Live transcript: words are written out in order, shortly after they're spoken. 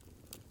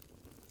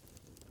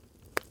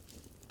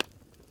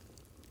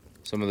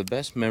Some of the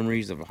best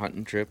memories of a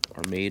hunting trip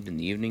are made in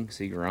the evening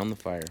sitting around the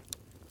fire.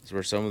 It's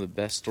where some of the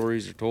best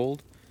stories are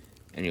told,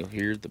 and you'll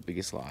hear the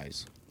biggest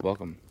lies.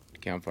 Welcome to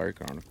Campfire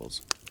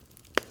Chronicles.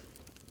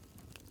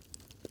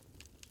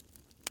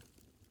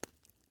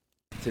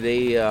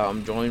 Today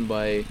I'm joined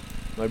by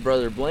my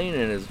brother Blain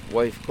and his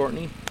wife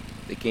Courtney.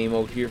 They came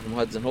out here from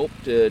Hudson Hope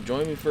to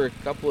join me for a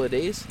couple of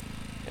days,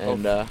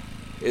 and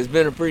it's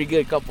been a pretty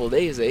good couple of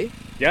days, eh?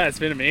 Yeah, it's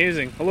been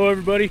amazing. Hello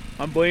everybody,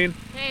 I'm Blain.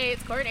 Hey,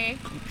 it's Courtney.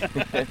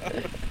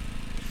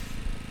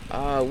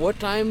 What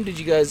time did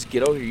you guys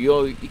get out here?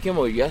 You came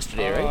out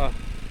yesterday, right?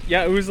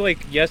 Yeah, it was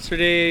like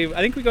yesterday. I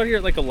think we got here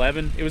at like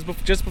 11. It was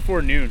just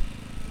before noon.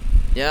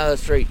 Yeah,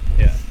 that's right.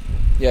 Yeah.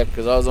 Yeah,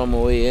 because I was on my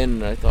way in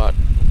and I thought,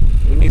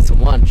 we need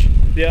some lunch.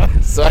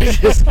 Yeah. So I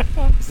just,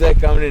 instead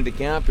of coming into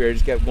camp here, I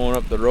just kept going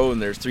up the road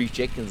and there's 3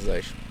 chickens.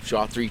 I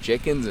shot 3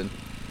 chickens and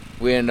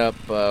we ended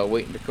up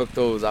waiting to cook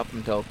those up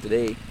until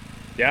today.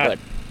 Yeah. But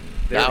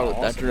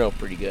that turned out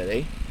pretty good,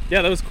 eh?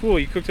 Yeah, that was cool.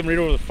 You cooked them right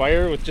over the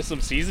fire with just some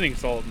seasoning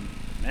salt. And,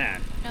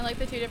 man. And like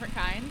the 2 different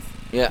kinds.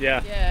 Yeah.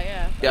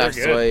 Yeah.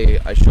 So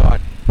I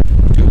shot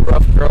 2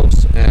 rough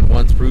grouse and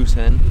 1 spruce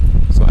hen.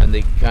 And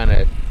they kind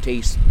of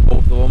taste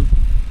both of them.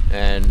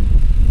 And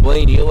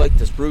Blaine, you like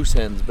the spruce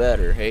hens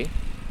better, hey?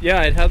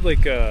 Yeah, it had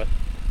like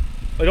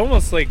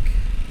almost like,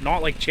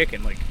 not like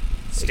chicken, like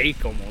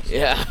steak almost.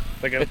 Yeah.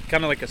 Like a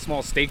kind of like a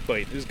small steak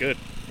bite. It was good.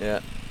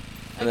 Yeah.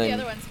 I like the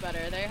other one's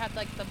better. They have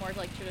like the more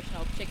like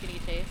traditional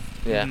chickeny taste.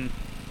 Yeah. Mm-hmm.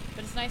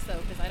 But it's nice though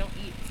because I don't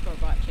eat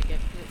store-bought chicken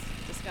because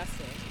it's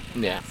disgusting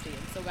and nasty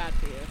and so bad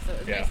for you. So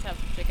it's nice to have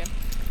some chicken.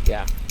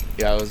 Yeah.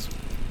 Yeah, it was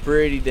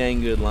pretty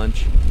dang good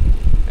lunch.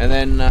 And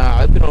then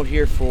I've been out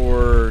here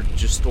for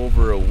just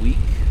over a week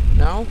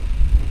now.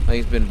 I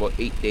think it's been about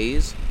 8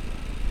 days.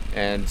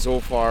 And so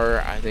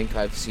far, I think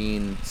I've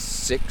seen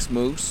 6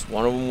 moose.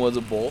 One of them was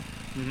a bull.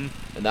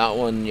 Mm-hmm. And that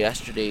one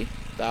yesterday,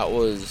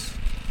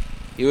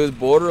 it was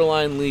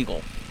borderline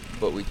legal,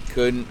 but we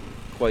couldn't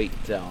quite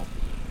tell.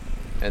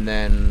 And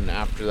then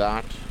after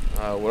that,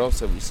 what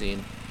else have we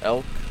seen?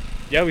 Elk?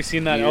 Yeah, we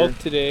seen that deer. elk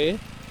today.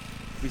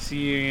 We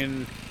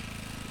seen,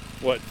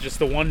 just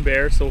the 1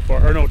 bear so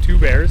far, or no, 2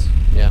 bears.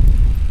 Yeah.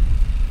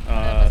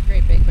 That was a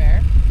great big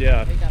bear.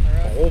 Yeah. Right down the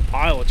A road. whole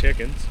pile of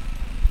chickens.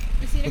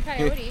 We seen a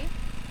coyote.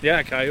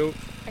 Yeah, coyote.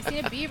 I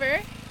seen a beaver.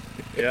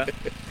 Yeah.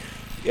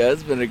 Yeah,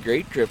 it's been a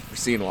great trip for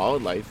seeing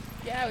wildlife.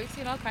 Yeah, we've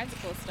seen all kinds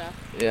of cool stuff.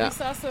 Yeah. We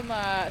saw some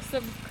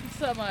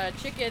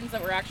chickens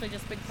that were actually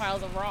just big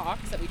piles of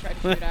rocks that we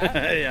tried to shoot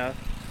at. Yeah.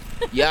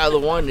 Yeah, the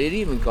one, it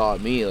even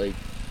caught me. Like,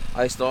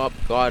 I stopped,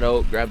 got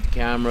out, grabbed the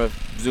camera,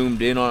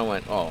 zoomed in on it,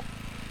 went, oh.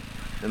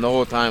 And the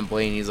whole time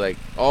playing, he's like,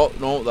 oh,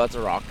 no, that's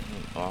a rock.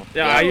 Oh.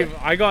 Yeah,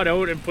 I got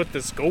out and put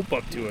the scope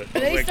up to it.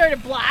 And then he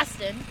started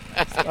blasting.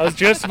 I was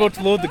just about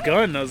to load the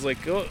gun. I was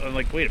like,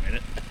 wait a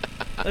minute.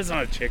 That's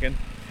not a chicken.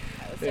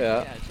 Yeah.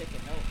 Not a chicken,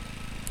 no.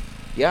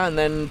 Yeah, and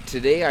then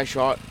today I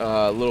shot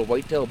a little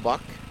whitetail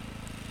buck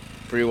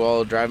pretty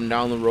well driving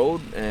down the road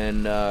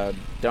and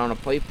down a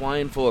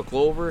pipeline full of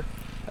clover.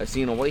 I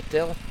seen a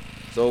whitetail.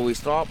 So we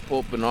stopped,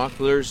 pulled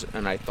binoculars,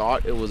 and I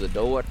thought it was a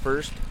doe at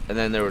first. And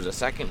then there was a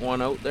second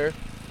one out there.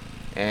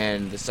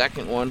 And the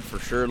second one for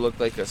sure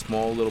looked like a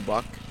small little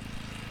buck.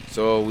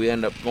 So we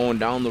end up going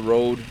down the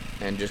road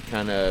and just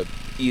kind of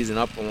easing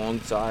up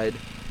alongside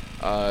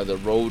the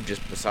road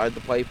just beside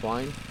the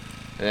pipeline.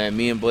 And then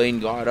me and Blaine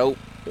got out,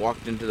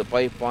 walked into the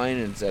pipeline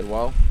and said,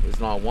 well, it's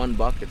not 1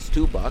 buck, it's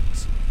 2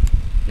 bucks.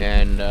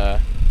 And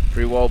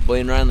pretty well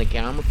Blaine ran the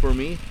camera for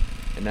me.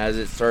 And as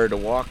it started to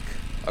walk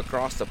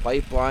across the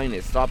pipeline,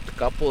 it stopped a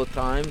couple of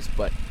times,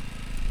 but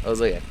it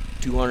was like a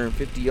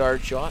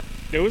 250-yard shot.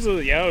 It was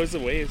a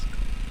ways.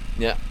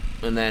 Yeah.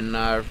 And then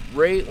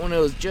right when it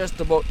was just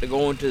about to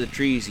go into the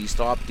trees, he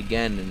stopped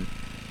again. And,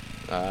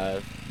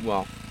 I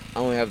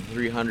only have the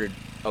 300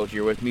 out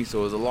here with me, so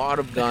it was a lot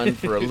of gun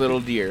for a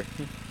little deer.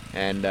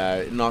 And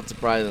not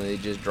surprisingly,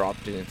 it just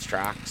dropped in its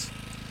tracks.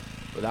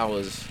 But that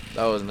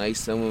was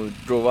nice. Then when we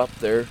drove up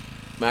there,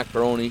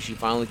 Macaroni, she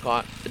finally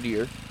caught a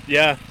deer.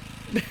 Yeah.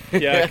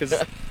 Yeah, because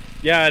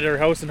at her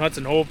house in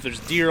Hudson Hope, there's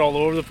deer all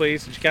over the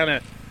place, and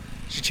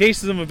she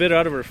chases them a bit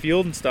out of her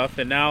field and stuff,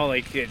 and now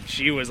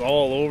she was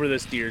all over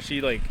this deer.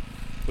 She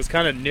was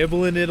kind of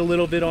nibbling it a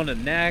little bit on the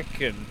neck,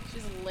 and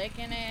she's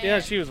licking it.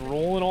 Yeah, she was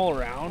rolling all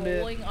around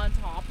rolling on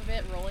top of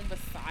it, rolling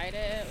beside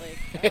it.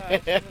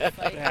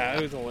 Yeah,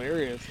 it was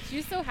hilarious. She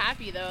was so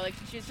happy though,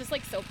 she was just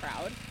so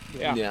proud.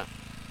 Yeah.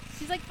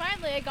 She's like,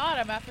 finally I got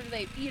him after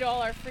they eat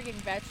all our freaking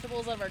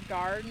vegetables out of our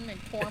garden and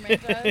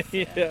torment us.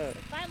 Yeah.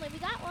 Finally we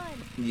got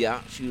one.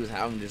 Yeah, she was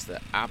having just an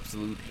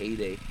absolute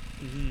heyday.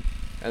 Mm-hmm.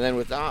 And then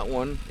with that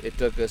one, it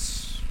took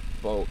us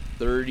about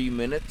 30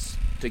 minutes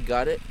to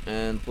gut it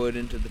and put it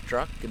into the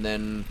truck. And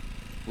then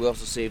we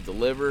also saved the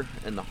liver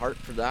and the heart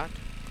for that.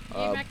 You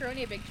gave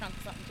Macaroni a big chunk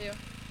of something too.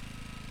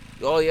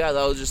 Oh yeah,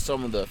 that was just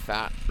some of the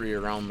fat free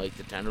around the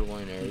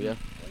tenderloin area.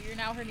 Well, you're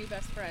now her new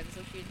best friend,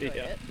 so she enjoyed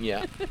it.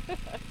 Yeah.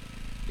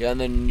 Yeah, and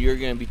then you're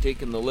gonna be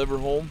taking the liver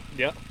home.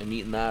 Yeah. And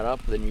eating that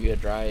up. Then you're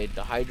gonna try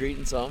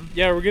dehydrating some.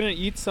 Yeah, we're gonna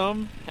eat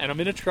some, and I'm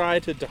gonna try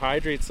to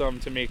dehydrate some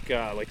to make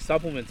like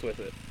supplements with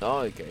it.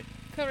 Oh, okay.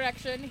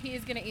 Correction,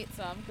 he's gonna eat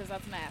some because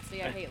that's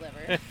nasty. I hate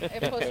liver. I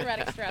have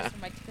post-traumatic stress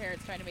from my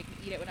parents trying to make me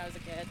eat it when I was a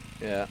kid.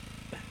 Yeah.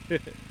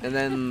 And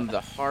then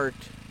the heart,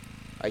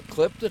 I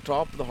clipped the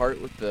top of the heart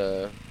with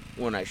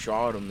when I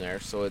shot him there,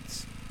 so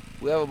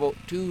we have about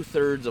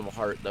 2/3 of a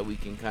heart that we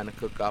can kind of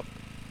cook up.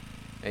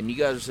 And you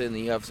guys are saying that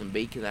you have some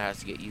bacon that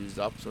has to get used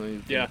up, so maybe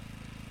we can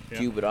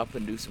cube it up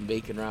and do some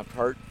bacon wrapped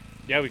heart.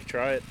 Yeah, we could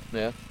try it.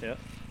 Yeah. Yeah.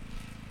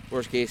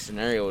 Worst case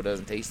scenario, it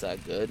doesn't taste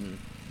that good, and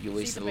you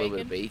wasted a little bit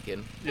of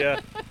bacon.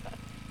 Yeah.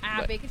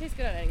 Bacon tastes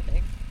good on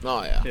anything.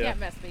 Oh yeah. You can't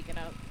mess bacon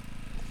up.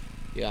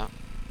 Yeah.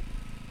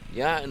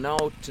 Yeah, and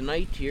now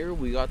tonight here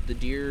we got the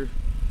deer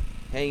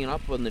hanging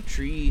up on the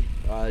tree,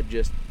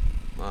 just,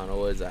 I don't know,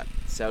 what is that,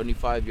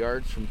 75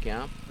 yards from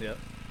camp? Yeah.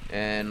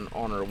 And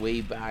on our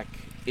way back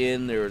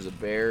in, there was a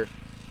bear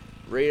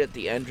right at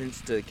the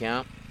entrance to the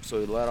camp, so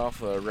we let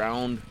off a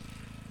round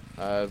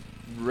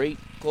right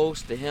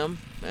close to him,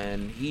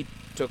 and he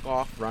took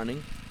off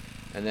running.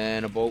 And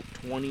then about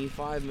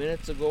 25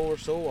 minutes ago or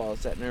so, while I was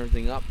setting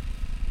everything up,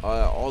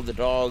 all the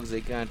dogs,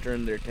 they kind of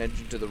turned their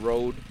attention to the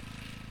road.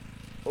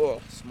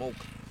 Oh, smoke.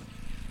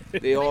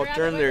 They all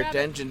turned their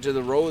attention to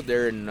the road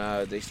there, and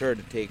they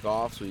started to take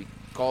off, so we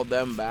called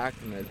them back,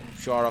 and I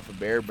shot off a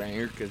bear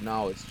banger, because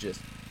now it's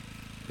just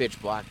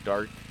pitch black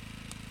dark.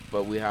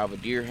 But we have a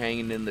deer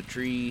hanging in the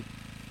tree.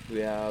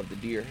 We have the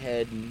deer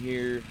head in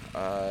here.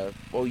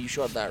 You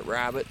shot that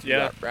rabbit. So yeah.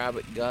 We got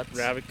rabbit guts.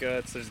 Rabbit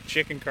guts. There's a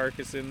chicken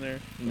carcass in there.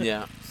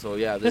 Yeah. So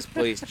yeah, this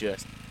place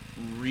just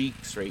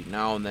reeks right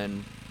now. And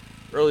then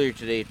earlier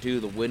today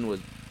too, the wind was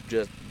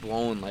just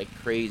blowing like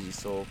crazy.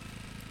 So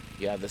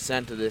yeah, the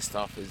scent of this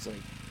stuff is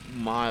like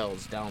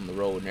miles down the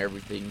road, and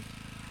everything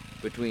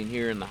between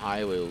here and the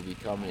highway will be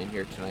coming in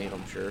here tonight,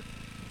 I'm sure.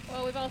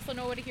 Well, we've also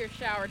nobody here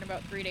showered in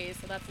about 3 days,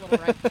 so that's a little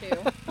rough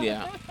too.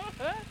 Yeah.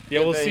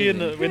 Yeah, we'll see in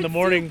the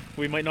morning.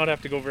 We might not have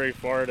to go very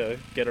far to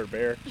get our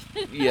bear.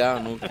 Yeah,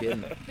 no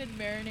kidding. Been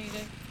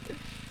marinating.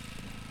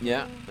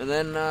 Yeah, and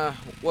then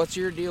what's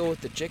your deal with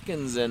the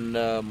chickens and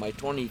my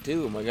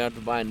 22? Am I gonna have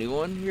to buy a new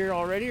one here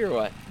already, or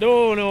what?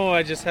 No,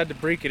 I just had to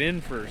break it in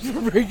first.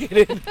 Break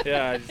it in.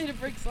 Yeah,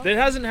 it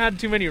hasn't had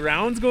too many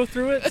rounds go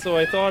through it, so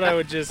I thought I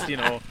would just,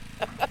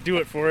 do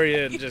it for you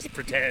and just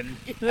pretend.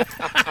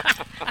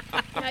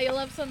 Yeah, you'll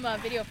have some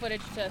video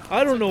footage to.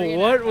 I don't know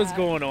what was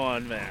going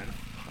on, man.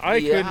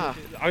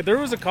 Couldn't. There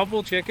was a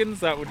couple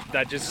chickens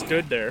that just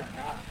stood there,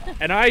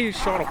 and I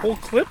shot a whole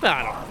clip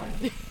at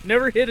them.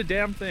 Never hit a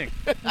damn thing.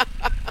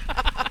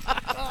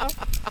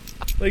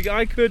 Like,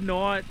 I could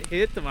not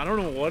hit them. I don't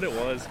know what it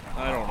was.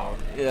 I don't know.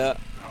 Yeah.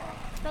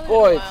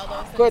 Boys,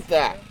 quit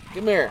that.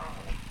 Come here.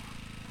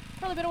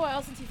 Probably been a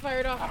while since you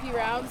fired off a few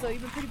rounds, so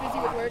you've been pretty busy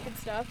with work and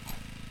stuff.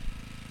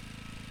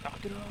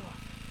 Knock it off.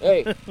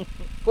 Hey,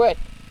 quit.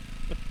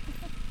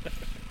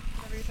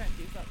 Whenever you're trying to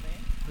do something.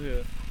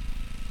 Yeah.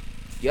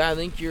 Yeah, I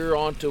think you're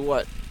on to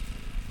what?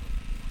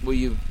 Well,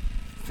 you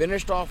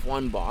finished off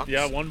one box.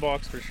 Yeah, one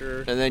box for sure.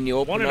 And then you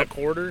opened up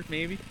 1 1/4,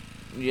 maybe.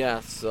 Yeah,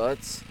 so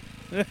that's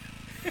 1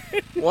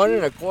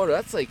 1/4.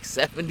 That's like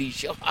 70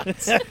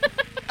 shots.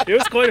 It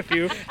was quite a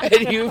few.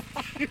 And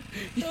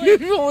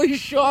you've only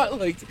shot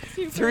like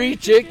 3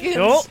 chickens.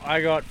 No,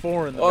 I got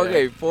 4 in the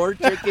Okay, bag. 4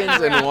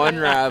 chickens and 1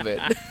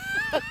 rabbit.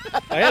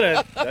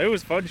 It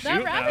was fun shooting.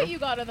 That rabbit you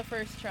got on the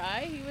first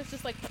try, he was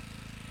just like.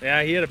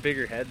 Yeah, he had a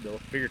bigger head though,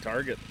 bigger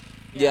target.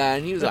 Yeah,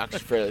 and he was actually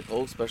fairly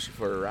close, especially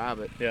for a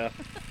rabbit. Yeah.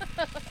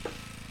 That's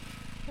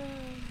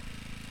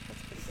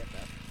pretty good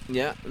though.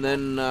 Yeah, and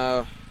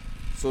then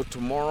so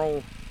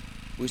tomorrow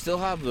we still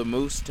have the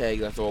moose tag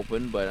that's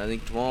open, but I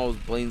think tomorrow's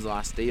Blain's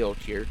last day out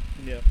here.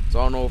 Yeah. So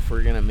I don't know if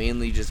we're gonna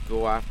mainly just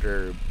go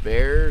after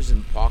bears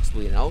and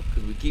possibly an elk,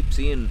 because we keep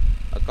seeing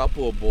a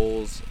couple of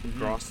bulls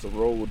across the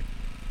road.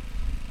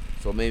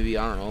 So maybe,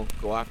 I don't know,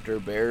 go after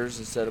bears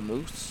instead of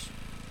moose.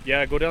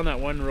 Yeah, go down that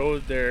one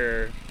road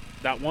there.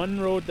 That one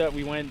road that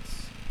we went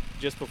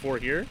just before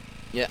here.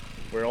 Yeah.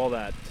 Where all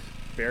that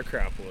bear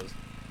crap was.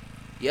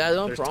 Yeah,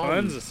 no There's problem.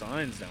 tons of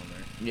signs down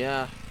there.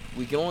 Yeah.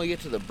 We can only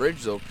get to the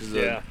bridge though, because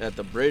at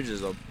the bridge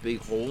is a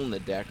big hole in the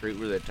deck right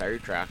where the tire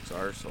tracks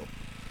are. So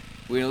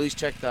we can at least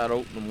check that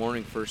out in the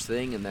morning first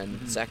thing, and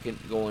then second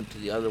go into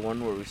the other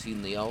one where we've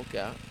seen the elk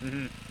at.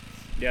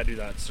 Yeah, do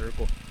that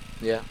circle.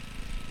 Yeah.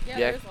 Yeah,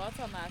 there's lots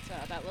on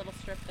that little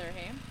strip there,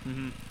 hey?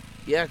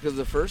 Yeah, because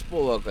the first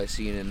bull elk I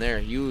seen in there,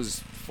 he was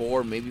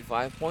 4, maybe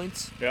 5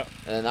 points. Yeah.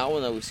 And then that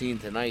one that we seen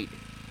tonight,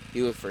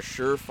 he was for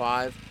sure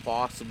 5,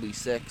 possibly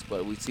 6,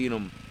 but we seen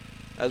him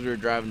as we were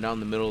driving down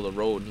the middle of the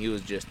road, and he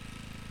was just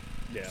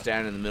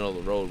standing in the middle of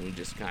the road, and we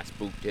just kind of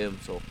spooked him.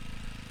 So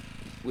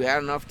we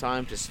had enough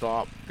time to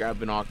stop, grab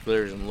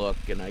binoculars, and look,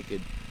 and I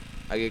could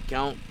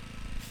count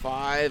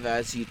 5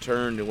 as he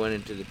turned and went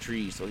into the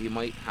tree. So he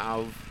might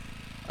have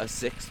a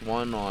 6th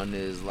one on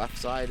his left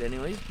side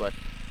anyways, but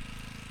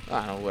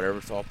I don't know, whatever,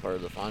 it's all part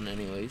of the fun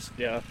anyways.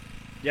 Yeah,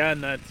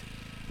 and that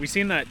We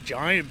seen that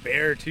giant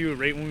bear too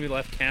right when we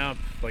left camp,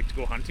 like to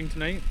go hunting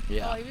tonight.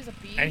 Oh, he was a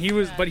beast. And he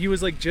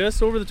was like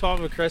just over the top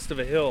of a crest of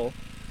a hill.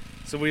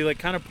 So we like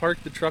kind of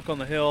parked the truck on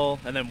the hill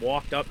and then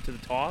walked up to the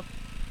top.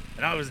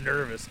 And I was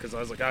nervous because I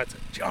was like, it's a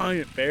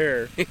giant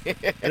bear.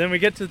 And then we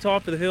get to the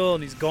top of the hill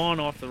and he's gone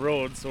off the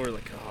road. So we're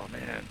like, oh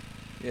man.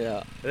 Yeah.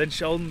 And then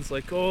Sheldon's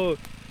like, oh,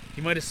 he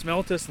might have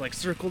smelt us and like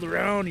circled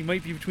around. He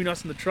might be between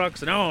us and the truck.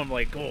 So now I'm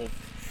like, oh,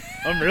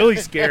 I'm really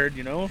scared,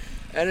 you know?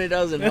 And it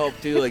doesn't help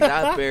too. Like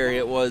that bear,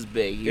 it was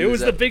big. It was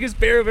the biggest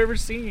bear I've ever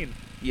seen.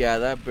 Yeah,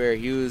 that bear,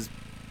 he was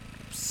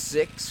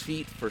 6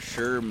 feet for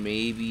sure,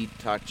 maybe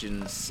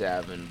touching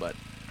 7, but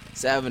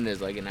 7 is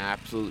like an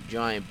absolute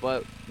giant.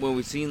 But when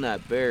we seen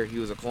that bear, he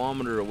was a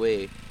kilometer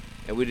away,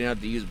 and we didn't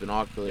have to use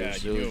binoculars. Yeah,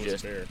 so you knew it was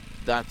just, a bear.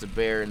 that's a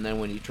bear. And then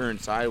when he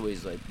turned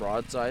sideways, like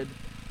broadside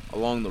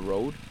along the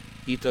road,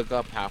 he took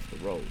up half the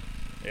road.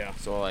 Yeah.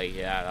 So like,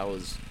 yeah, that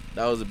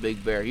was a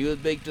big bear. He was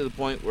big to the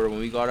point where when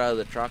we got out of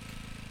the truck,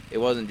 it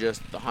wasn't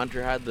just the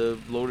hunter had the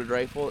loaded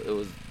rifle. It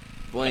was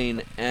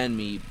Blain and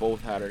me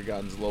both had our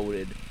guns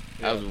loaded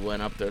as we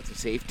went up there with the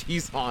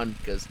safeties on.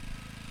 Because,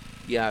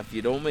 yeah, if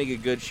you don't make a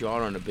good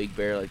shot on a big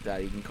bear like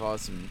that, you can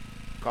cause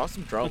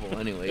some trouble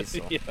anyway.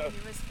 So. He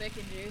was thick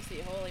and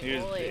juicy. Holy He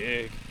was moly.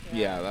 big.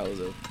 Yeah, that was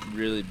a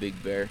really big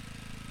bear.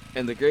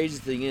 And the crazy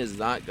thing is,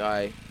 that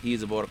guy,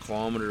 he's about a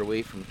kilometer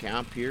away from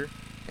camp here,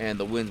 and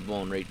the wind's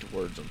blowing right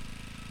towards him.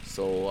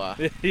 So,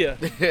 Yeah.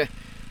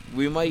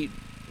 we might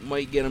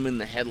get him in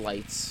the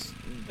headlights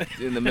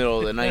in the middle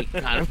of the night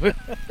kind of a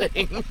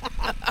thing.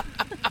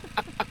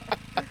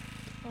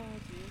 Oh,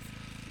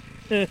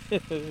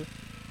 jeez.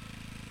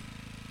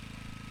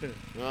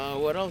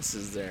 What else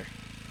is there?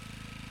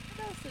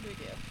 What else did we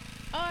do?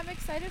 Oh, I'm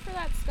excited for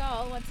that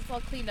skull once it's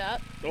all cleaned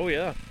up. Oh,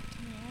 yeah.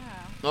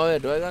 Yeah. Oh, yeah,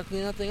 do I gotta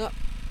clean that thing up?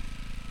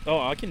 Oh,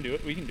 I can do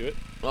it. We can do it.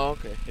 Oh,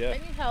 okay. Yeah. I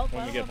need help.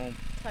 When I we don't get home.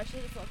 touch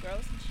it. It's all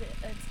gross and shit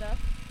and stuff.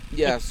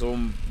 Yeah, so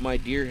my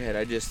deer head,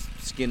 I just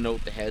skinned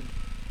out the head,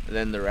 and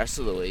then the rest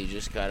of the way, you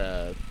just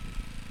gotta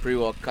pretty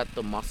well cut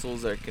the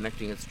muscles that are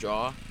connecting its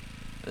jaw,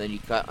 and then you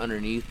cut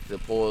underneath to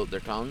pull out their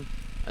tongue,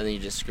 and then you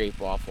just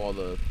scrape off all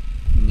the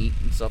meat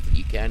and stuff that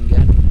you can get,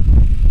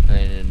 and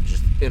then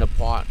just in a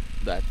pot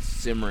that's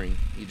simmering,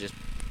 you just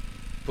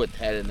put the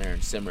head in there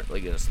and simmer it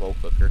like in a slow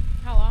cooker.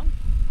 How long?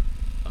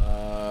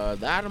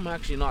 That I'm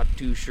actually not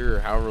too sure.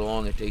 However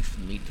long it takes for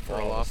the meat to For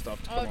fall all the off.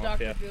 stuff to Oh, come off,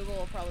 Dr. yeah. Google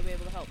will probably be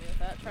able to help me with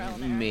that. Trial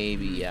and error.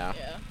 Maybe, yeah.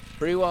 Yeah.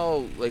 Pretty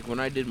well, like when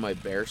I did my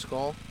bear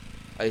skull,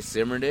 I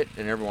simmered it,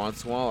 and every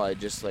once in a while I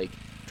just like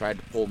tried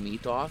to pull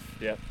meat off.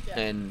 Yeah. Yeah.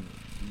 And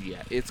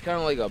yeah, it's kind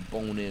of like a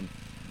bone-in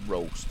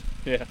roast.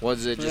 Yeah.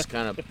 Once it just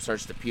kind of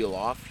starts to peel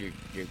off, you're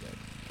good.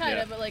 Kind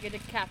Yeah. of, but like a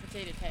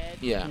decapitated head.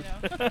 Yeah. You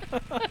know?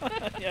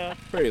 Yeah.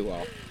 Pretty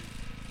well.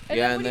 And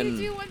Yeah, then what and do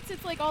then- you do once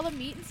it's like all the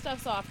meat and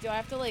stuff's off? Do I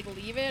have to like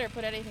leave it or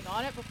put anything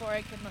on it before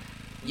I can use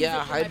Yeah,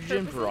 it for my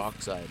hydrogen purposes?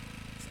 peroxide.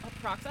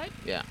 Peroxide?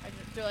 Yeah.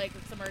 Do like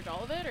submerge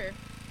all of it or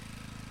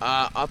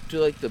Up to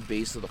like the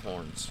base of the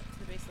horns. to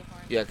the base of the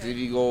horn? Yeah, because if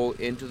you go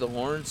into the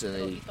horns, and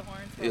it'll eat the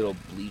horns. it'll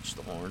bleach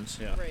the horns.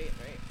 Yeah. Right.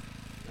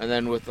 And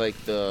then with like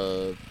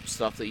the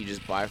stuff that you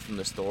just buy from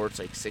the store, it's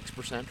like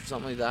 6% or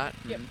something like that.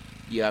 Yep.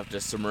 You have to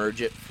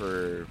submerge it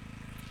for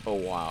a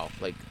while,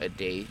 like a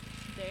day,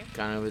 Dave.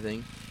 kind of a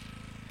thing.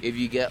 If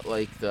you get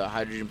like the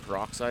hydrogen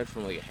peroxide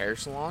from like a hair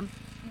salon,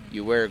 Mm-hmm.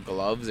 you wear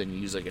gloves and you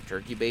use like a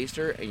turkey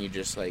baster, and you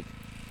just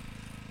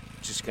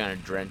kind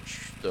of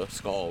drench the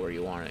skull where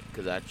you want it,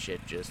 because that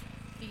shit just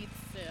Eats.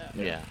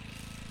 yeah.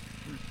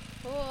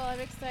 Cool. I'm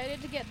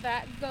excited to get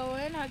that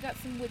going. I got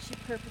some witchy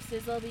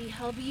purposes I'll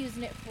be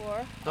using it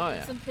for. Oh, I'll yeah.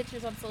 put some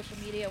pictures on social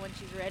media when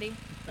she's ready.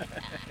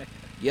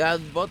 Yeah,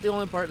 about the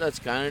only part that's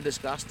kind of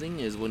disgusting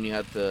is when you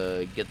have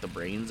to get the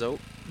brains out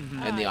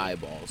and the Aye.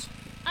 eyeballs.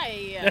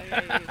 I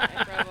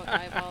forgot about the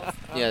eyeballs.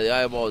 Yeah, the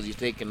eyeballs, you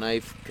take a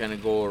knife, kind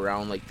of go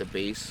around like the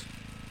base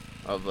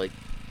of like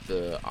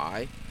the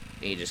eye,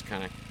 and you just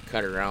kind of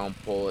cut around,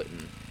 pull it,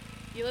 and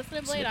You listen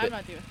to Blain? Snip I'm it.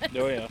 not doing that.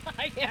 Oh, yeah.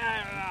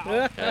 I don't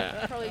know.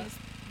 yeah. Probably just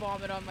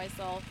vomit on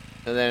myself.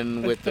 And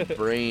then with the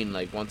brain,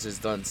 like once it's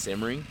done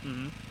simmering,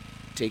 Mm-hmm.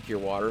 take your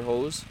water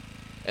hose,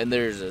 and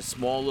there's a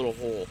small little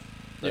hole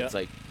that's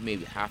Yeah. like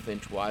maybe ½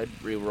 inch wide,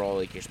 where all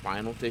like your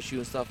spinal tissue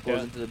and stuff goes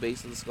Yeah. into the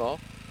base of the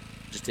skull.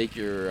 Just take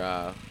your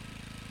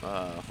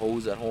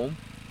hose at home,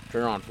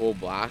 turn on full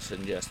blast,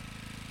 and just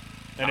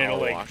And it'll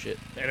power like, wash it.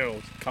 and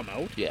it'll come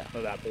out Yeah.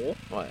 of that hole.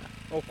 Oh yeah.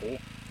 Oh, cool.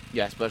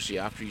 Yeah, especially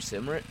after you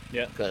simmer it,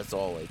 Yeah. because it's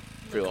all like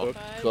pretty well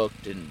Liquefied.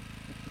 cooked and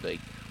like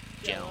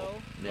gel.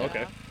 Jello. Yeah.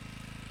 Okay.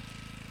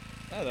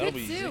 Oh, that'll Good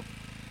be soup.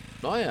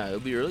 Oh yeah, it'll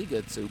be really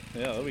good soup. easy.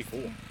 Yeah, that'll be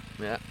cool.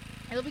 Yeah.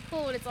 It'll be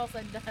cool when it's all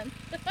said and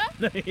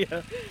done.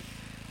 Yeah.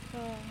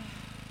 Oh.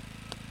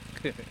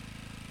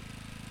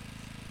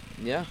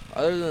 Yeah.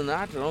 Other than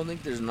that, I don't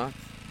think there's not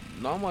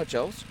much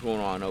else going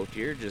on out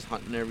here. Just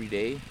hunting every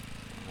day.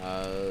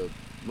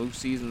 Moose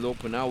season's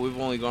open now. We've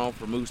only gone out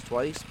for moose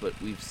twice, but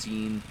we've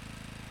seen.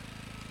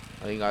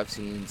 I think I've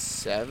seen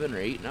 7 or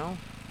 8 now.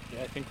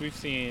 Yeah, I think we've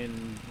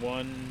seen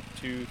 1,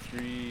 2,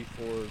 3,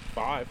 4,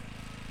 5.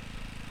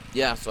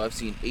 Yeah, so I've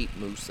seen 8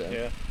 moose then.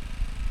 Yeah.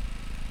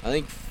 I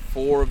think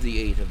 4 of the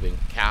 8 have been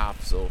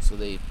calves, so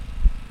they...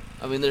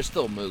 I mean, they're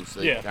still moose.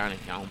 They kind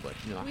of count, but,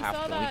 you know, We half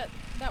saw point.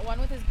 that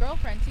one with his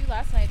girlfriend, too,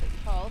 last night that you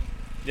called.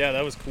 Yeah,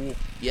 that was cool.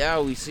 Yeah,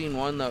 we seen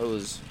one that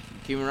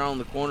came around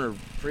the corner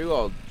pretty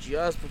well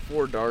just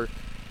before dark,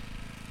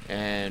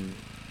 and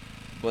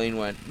Blain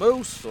went,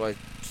 moose! So I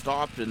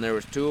stopped, and there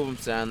was 2 of them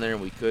standing there,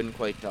 and we couldn't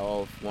quite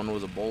tell if one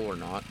was a bull or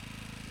not.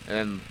 And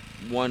then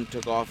one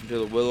took off into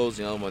the willows,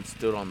 the other one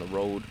stood on the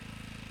road.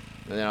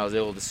 And then I was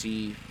able to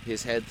see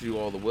his head through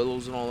all the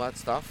willows and all that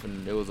stuff,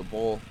 and it was a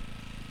bull.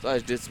 So I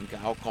just did some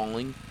cow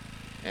calling,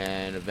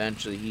 and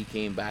eventually he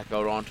came back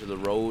out onto the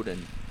road,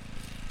 and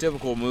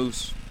typical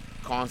moose,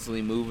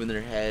 constantly moving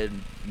their head,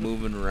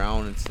 moving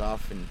around and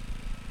stuff, and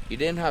he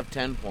didn't have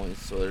 10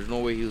 points, so there's no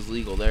way he was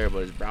legal there, but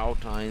his brow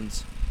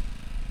tines,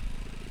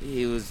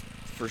 he was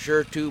for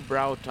sure 2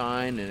 brow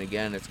tine, and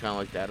again, it's kind of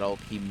like that elk,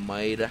 he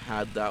might have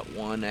had that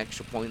 1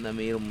 extra point that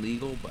made him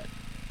legal, but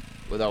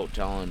without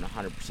telling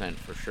 100%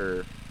 for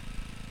sure,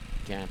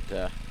 can't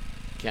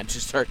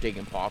just start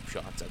taking pop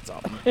shots at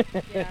something.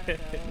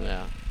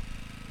 Yeah.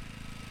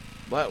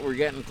 But we're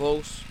getting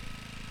close.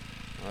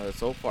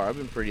 So far, I've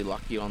been pretty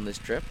lucky on this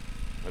trip.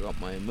 I got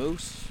my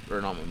moose,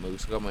 or not my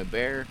moose, I got my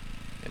bear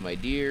and my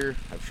deer.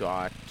 I've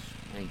shot,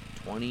 I think,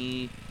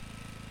 20,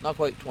 not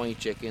quite 20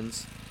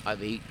 chickens.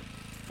 I've ate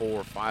 4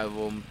 or 5 of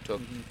them.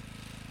 Took,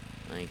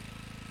 I think,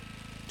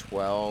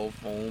 12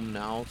 home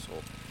now. So,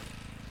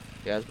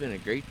 yeah, it's been a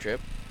great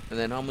trip. And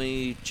then how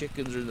many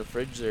chickens are in the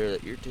fridge there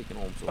that you're taking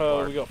home so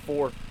far? We got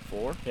 4.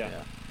 4? Yeah.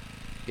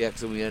 Yeah,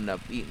 because we ended up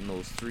eating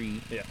those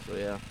 3. Yeah. So,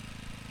 yeah.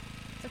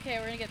 It's okay,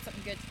 we're going to get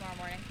something good tomorrow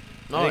morning.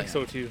 I think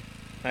so, too.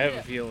 I have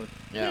a feeling.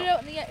 Yeah.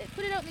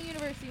 Put it out in the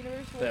universe. The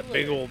universe will That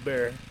big old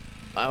bear.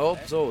 I hope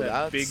so.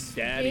 That That's big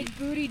daddy. Big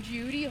booty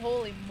Judy.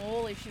 Holy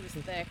moly, she was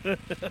thick.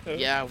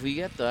 Yeah, if we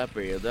get that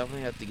bear, you'll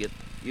definitely have to get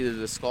either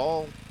the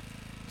skull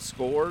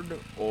scored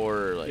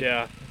or like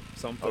Yeah, a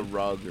something.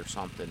 rug or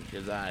something,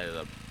 because that is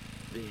a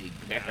big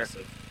bear.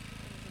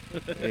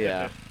 Massive.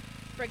 Yeah.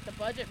 Break the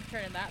budget for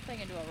turning that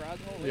thing into a rug.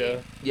 Holy. Yeah.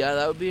 Yeah,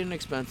 that would be an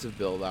expensive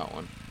bill, that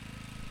one.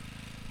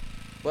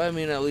 But I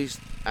mean, at least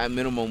at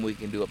minimum we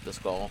can do up the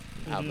skull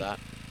and have that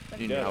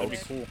That'd in be your Yeah, that'd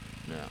house. be cool.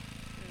 Yeah.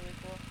 really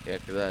cool. Yeah,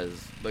 because that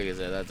is, like I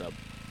said,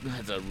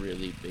 that's a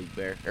really big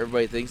bear.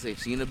 Everybody thinks they've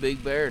seen a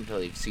big bear until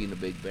they've seen a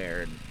big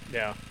bear, and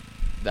Yeah.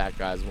 that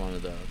guy's one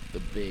of the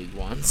big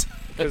ones.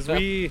 Because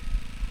we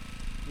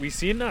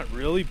seen that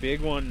really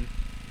big one,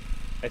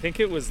 I think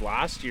it was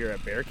last year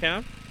at bear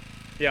camp.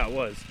 Yeah, it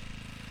was.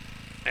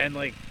 And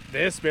like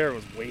this bear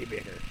was way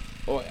bigger.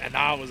 Oh, and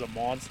that was a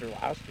monster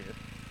last year.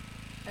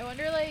 I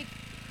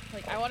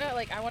wonder,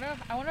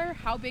 I wonder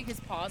how big his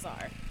paws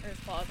are, or his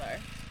claws are.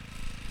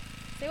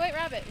 Say white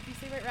rabbit. If you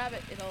say white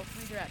rabbit, it'll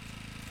redirect.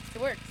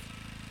 It works.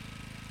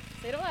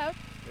 Say it aloud.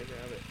 White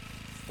rabbit.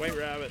 White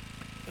rabbit.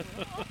 Oh,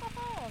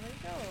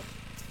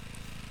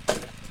 there you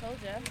go. Told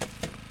ya.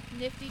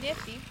 Nifty,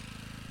 nifty.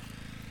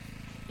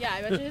 Yeah,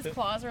 I bet his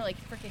claws are like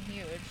freaking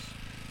huge.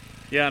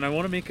 Yeah, and I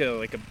want to make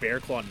a bear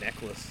claw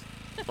necklace.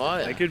 Oh,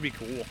 yeah. That could be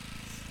cool.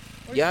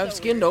 We're Yeah, I've so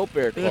skinned weird. out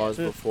bear claws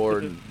before,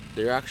 and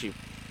they're actually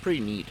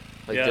pretty neat.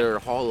 Like, Yeah. they're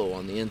hollow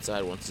on the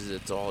inside once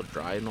it's all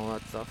dry and all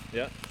that stuff.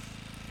 Yeah.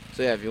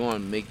 So, yeah, if you want to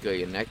make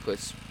a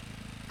necklace,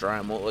 dry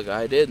them out like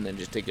I did, and then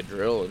just take a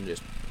drill and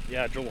just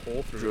Yeah, drill a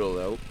hole through it. drill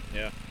it out.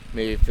 Yeah.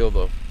 Maybe fill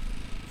it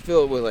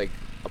with, like,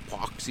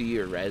 epoxy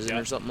or resin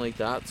Yeah. or something like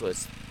that, so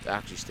it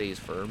actually stays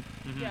firm.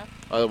 Mm-hmm. Yeah.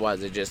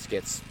 Otherwise, it just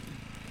gets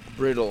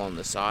brittle on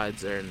the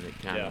sides there, and it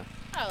kind of...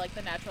 Oh, like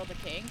the natural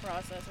decaying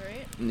process,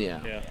 right? Yeah.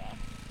 Yeah.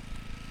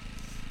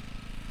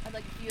 I'd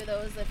like a few of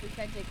those if we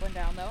can take one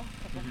down, though.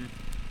 Couple Mhm.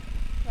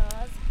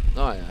 claws.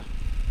 Oh, yeah.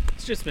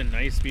 It's just been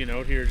nice being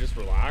out here just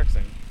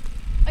relaxing.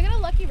 I got a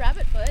lucky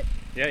rabbit foot.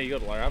 Yeah, you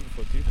got a rabbit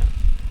foot too.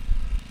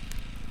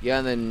 Yeah,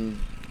 and then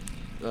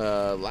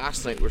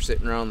last night we're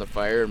sitting around the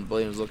fire, and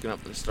Blain was looking up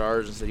at the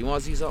stars and said, "You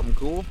want to see something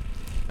cool?"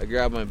 I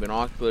grabbed my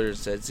binoculars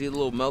and said, "See the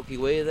little Milky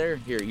Way there?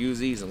 Here, use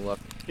these and look.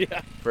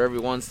 Yeah. For every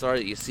one star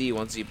that you see,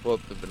 once you pull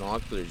up the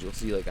binoculars, you'll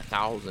see like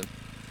 1,000."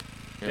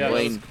 And Yeah,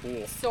 Blain, that's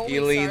cool. So he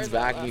many leans stars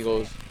back out and he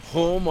last goes,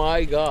 "Oh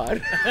my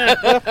God." night.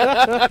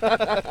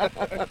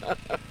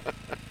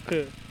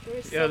 There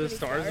were so Yeah, the many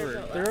stars were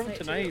out they're last out night,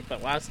 tonight, too.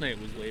 but last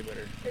night was way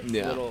better.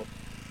 Yeah.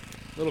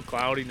 Little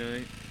cloudy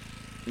night.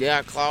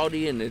 Yeah,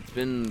 cloudy, and it's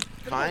been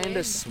kind wind.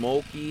 of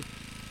smoky.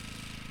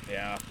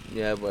 Yeah.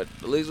 Yeah, but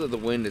at least with the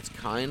wind, it's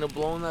kind of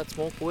blowing that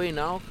smoke away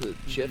now because it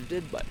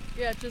shifted, but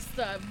Yeah, just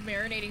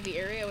marinating the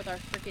area with our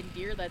freaking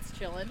deer that's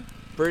chilling.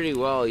 pretty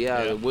well,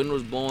 yeah. Yeah. The wind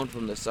was blowing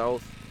from the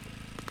south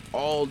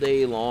all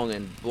day long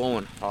and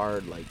blowing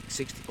hard, like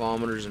 60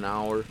 kilometers an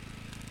hour.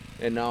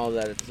 And now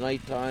that it's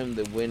nighttime,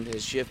 the wind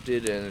has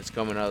shifted and it's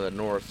coming out of the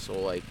north. So,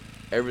 like,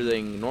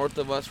 everything north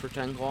of us for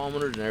 10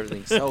 kilometers and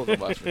everything south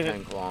of us for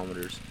 10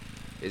 kilometers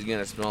is going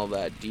to smell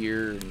that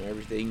deer and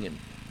everything. And,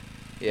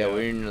 yeah, Yeah.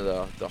 we're in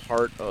the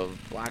heart of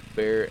black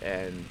bear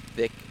and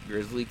thick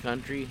grizzly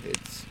country.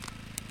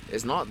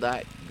 It's not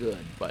that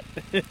good, but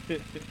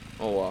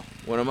oh well.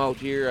 When I'm out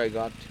here, I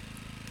got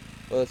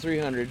Well, the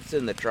 300's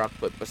in the truck,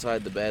 but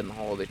beside the bed and the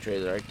holiday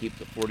trailer, I keep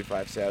the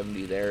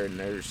 4570 there, and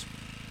there's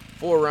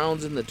 4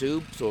 rounds in the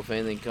tube, so if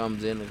anything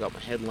comes in, I got my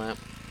headlamp,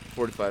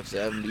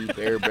 4570,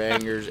 bear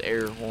bangers,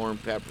 air horn,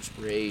 pepper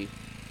spray,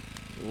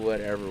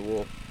 whatever.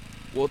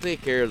 We'll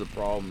take care of the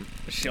problem.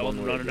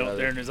 Sheldon running out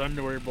there in his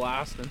underwear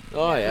blasting.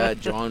 Oh yeah,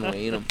 John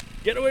Wayne him.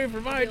 Get away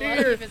from my Lucky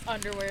deer! if his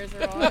underwears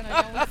are on.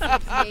 I know he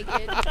sleeps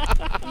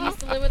naked. He used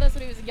to live with us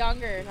when he was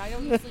younger. I know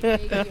he sleeps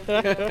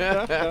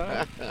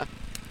naked.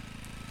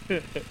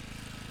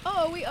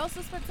 Oh, we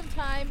also spent some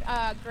time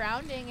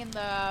grounding in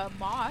the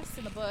moss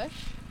in the bush.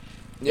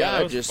 Yeah, that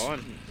Yeah, was just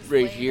fun. Just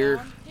right laying here.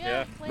 down.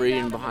 Yeah. laying Right down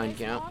in on the behind nice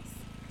camp. moss.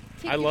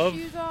 Take I your love-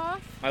 shoes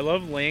off. I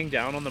love laying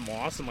down on the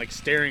moss and like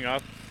staring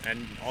up,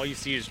 and all you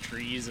see is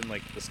trees and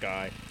like the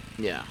sky.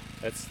 Yeah.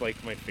 That's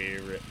like my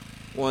favorite.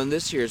 Well, and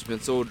this year it's been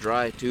so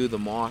dry too. The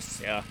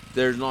moss, Yeah.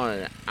 there's not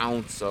an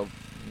ounce of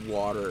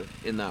water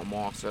in that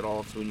moss at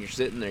all. So when you're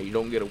sitting there, you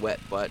don't get a wet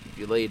butt. If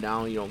you lay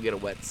down, you don't get a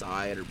wet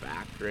side or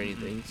back or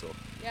anything. So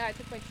Yeah, I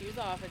took my shoes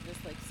off and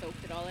just like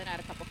soaked it all in. I had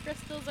a couple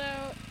crystals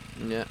out.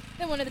 yeah,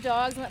 Then one of the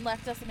dogs went and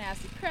left us a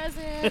nasty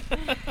present.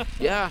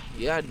 yeah,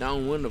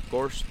 downwind of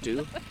course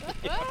too.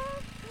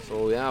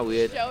 So yeah, we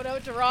had Shout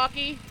out to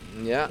Rocky.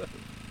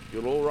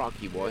 good old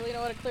Rocky boy. Really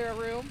know how to clear a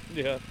room.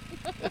 Yeah.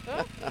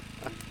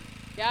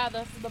 Yeah,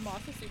 the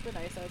moss is super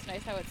nice. So it's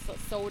nice how it's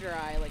so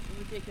dry, like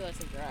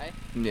ridiculously dry.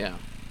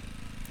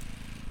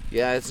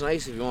 Yeah, it's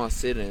nice if you want to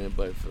sit in it,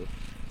 but if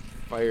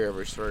a fire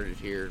ever started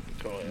here,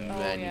 Oh yeah. Oh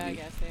man, yeah, I you'd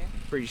be guess. Eh?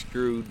 pretty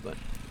screwed. But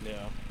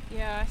Yeah.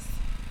 Yes.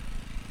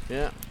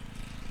 yeah.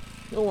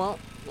 Oh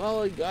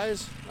well,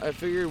 guys, I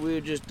figured we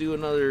would just do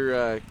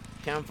another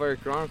Campfire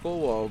Chronicle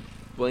while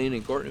Blain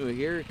and Courtney were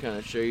here, kind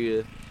of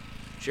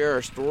share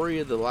our story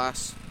of the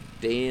last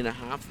day and a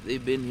half that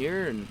they've been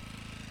here, and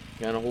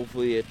kind of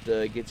hopefully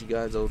it gets you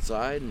guys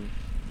outside and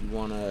you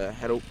want to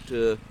head out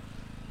to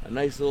a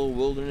nice little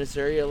wilderness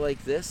area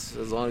like this,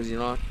 as long as you're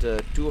not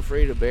too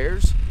afraid of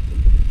bears.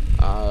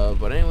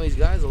 But anyways,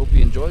 guys, I hope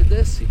you enjoyed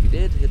this. If you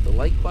did, hit the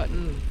like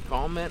button,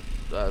 comment,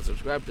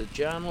 subscribe to the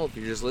channel. If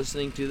you're just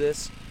listening to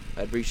this,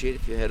 I'd appreciate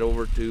it if you head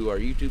over to our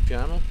YouTube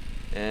channel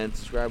and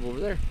subscribe over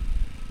there.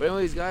 But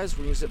anyways, guys,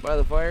 we're going to sit by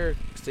the fire,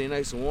 stay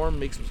nice and warm,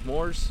 make some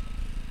s'mores,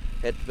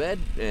 head to bed,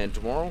 and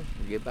tomorrow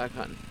we'll get back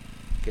hunting.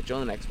 Catch you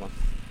on the next one.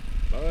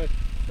 Bye.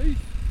 Peace.